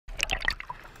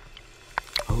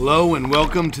Hello and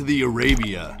welcome to the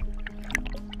Arabia.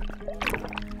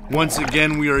 Once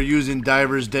again, we are using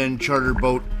Divers Den charter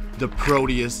boat, the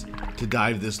Proteus, to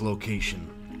dive this location.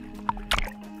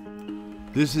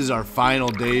 This is our final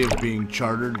day of being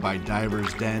chartered by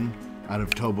Divers Den out of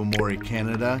Tobermory,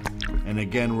 Canada, and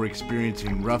again we're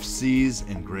experiencing rough seas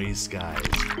and gray skies.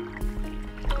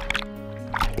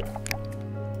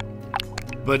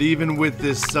 But even with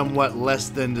this somewhat less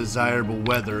than desirable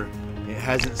weather, it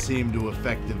hasn't seemed to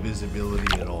affect the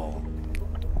visibility at all.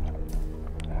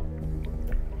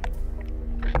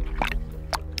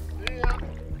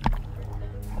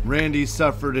 Randy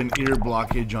suffered an ear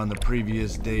blockage on the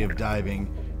previous day of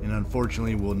diving and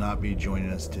unfortunately will not be joining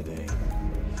us today.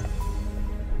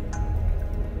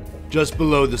 Just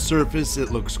below the surface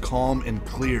it looks calm and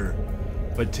clear,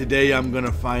 but today I'm going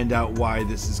to find out why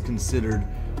this is considered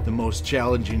the most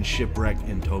challenging shipwreck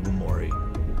in Tobermory.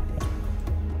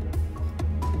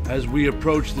 As we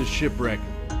approach the shipwreck,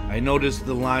 I notice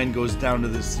the line goes down to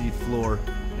the sea floor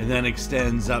and then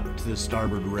extends up to the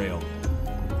starboard rail.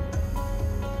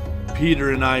 Peter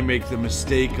and I make the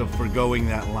mistake of forgoing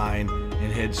that line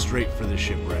and head straight for the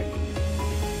shipwreck.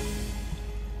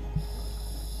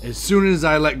 As soon as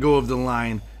I let go of the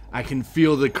line, I can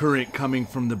feel the current coming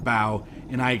from the bow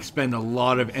and I expend a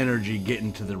lot of energy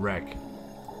getting to the wreck.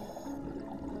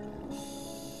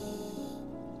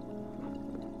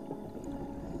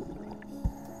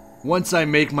 Once I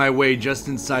make my way just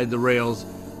inside the rails,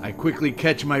 I quickly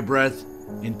catch my breath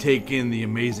and take in the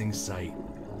amazing sight.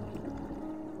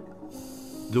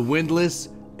 The windlass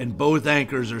and both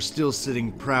anchors are still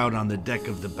sitting proud on the deck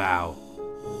of the bow.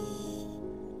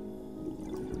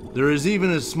 There is even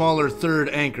a smaller third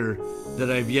anchor that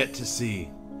I've yet to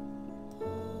see.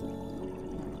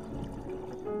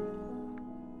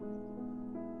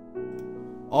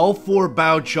 All four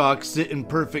bow chocks sit in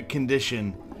perfect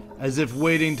condition, as if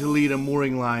waiting to lead a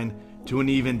mooring line to an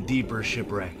even deeper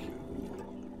shipwreck.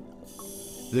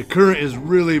 The current is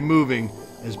really moving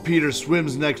as Peter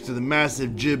swims next to the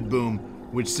massive jib boom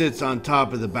which sits on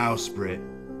top of the bowsprit.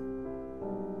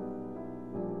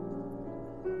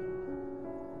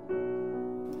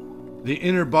 The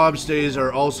inner bobstays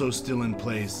are also still in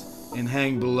place and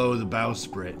hang below the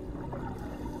bowsprit.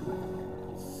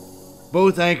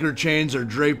 Both anchor chains are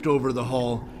draped over the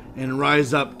hull and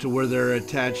rise up to where they're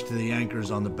attached to the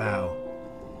anchors on the bow.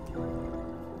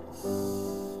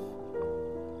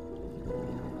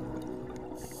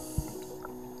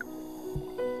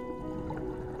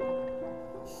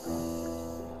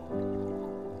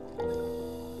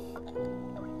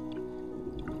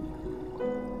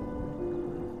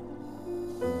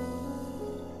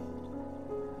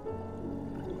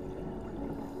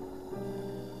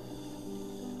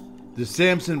 The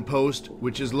Samson post,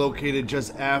 which is located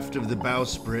just aft of the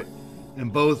bowsprit,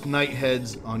 and both night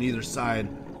heads on either side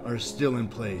are still in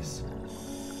place.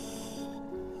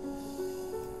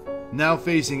 Now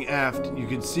facing aft, you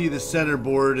can see the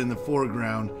centerboard in the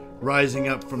foreground rising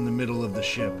up from the middle of the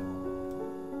ship.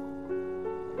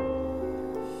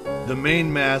 The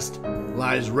main mast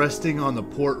lies resting on the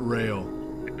port rail.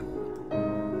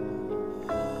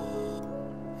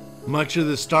 Much of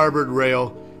the starboard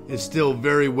rail is still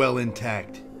very well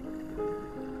intact.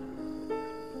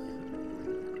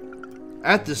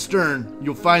 At the stern,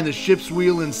 you'll find the ship's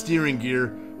wheel and steering gear,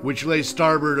 which lay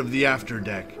starboard of the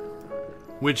afterdeck,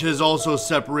 which has also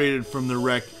separated from the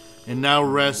wreck and now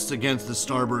rests against the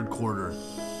starboard quarter.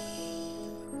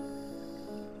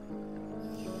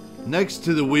 Next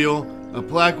to the wheel, a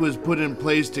plaque was put in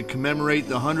place to commemorate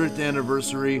the 100th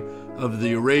anniversary of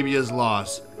the Arabia's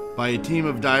loss by a team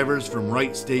of divers from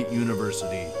Wright State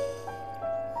University.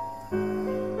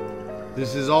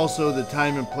 This is also the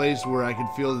time and place where I can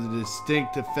feel the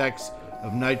distinct effects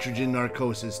of nitrogen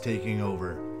narcosis taking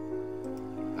over.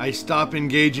 I stop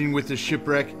engaging with the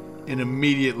shipwreck and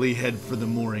immediately head for the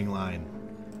mooring line.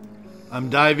 I'm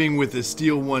diving with a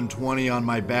steel 120 on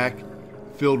my back,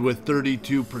 filled with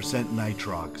 32%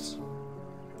 nitrox.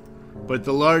 But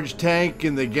the large tank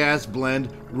and the gas blend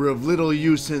were of little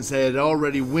use since I had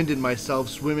already winded myself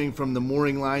swimming from the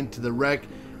mooring line to the wreck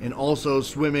and also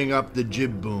swimming up the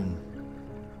jib boom.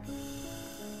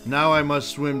 Now I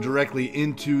must swim directly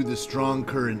into the strong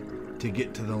current to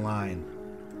get to the line.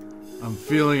 I'm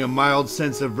feeling a mild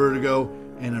sense of vertigo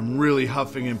and I'm really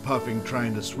huffing and puffing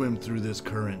trying to swim through this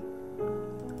current.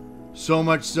 So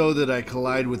much so that I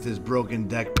collide with this broken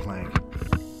deck plank.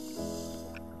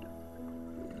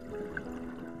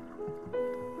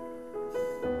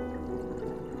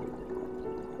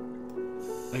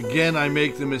 Again, I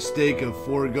make the mistake of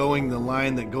foregoing the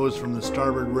line that goes from the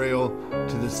starboard rail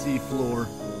to the sea floor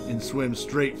and swim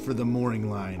straight for the mooring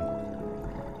line.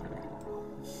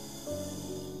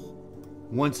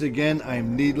 Once again, I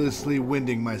am needlessly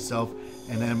winding myself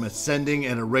and am ascending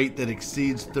at a rate that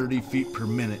exceeds 30 feet per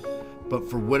minute. But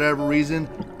for whatever reason,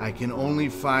 I can only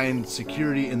find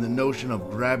security in the notion of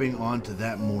grabbing onto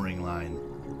that mooring line.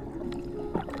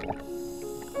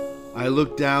 I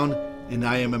look down and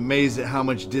I am amazed at how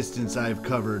much distance I have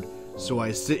covered, so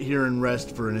I sit here and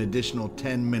rest for an additional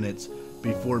 10 minutes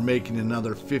before making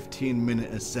another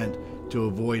 15-minute ascent to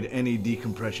avoid any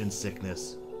decompression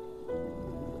sickness.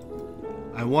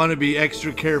 I want to be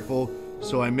extra careful,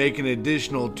 so I make an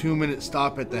additional 2-minute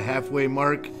stop at the halfway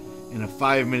mark and a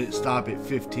 5-minute stop at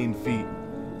 15 feet,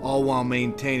 all while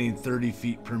maintaining 30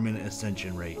 feet per minute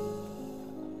ascension rate.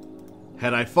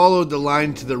 Had I followed the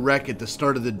line to the wreck at the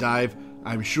start of the dive,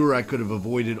 I'm sure I could have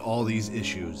avoided all these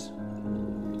issues.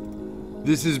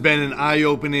 This has been an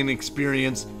eye-opening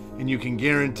experience, and you can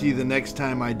guarantee the next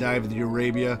time I dive the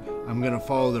Arabia, I'm going to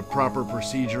follow the proper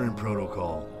procedure and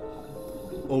protocol.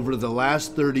 Over the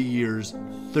last 30 years,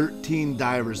 13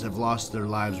 divers have lost their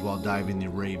lives while diving the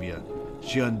Arabia.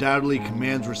 She undoubtedly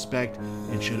commands respect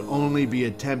and should only be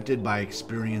attempted by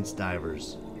experienced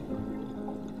divers.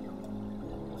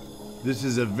 This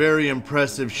is a very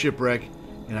impressive shipwreck,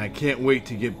 and I can't wait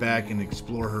to get back and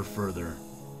explore her further.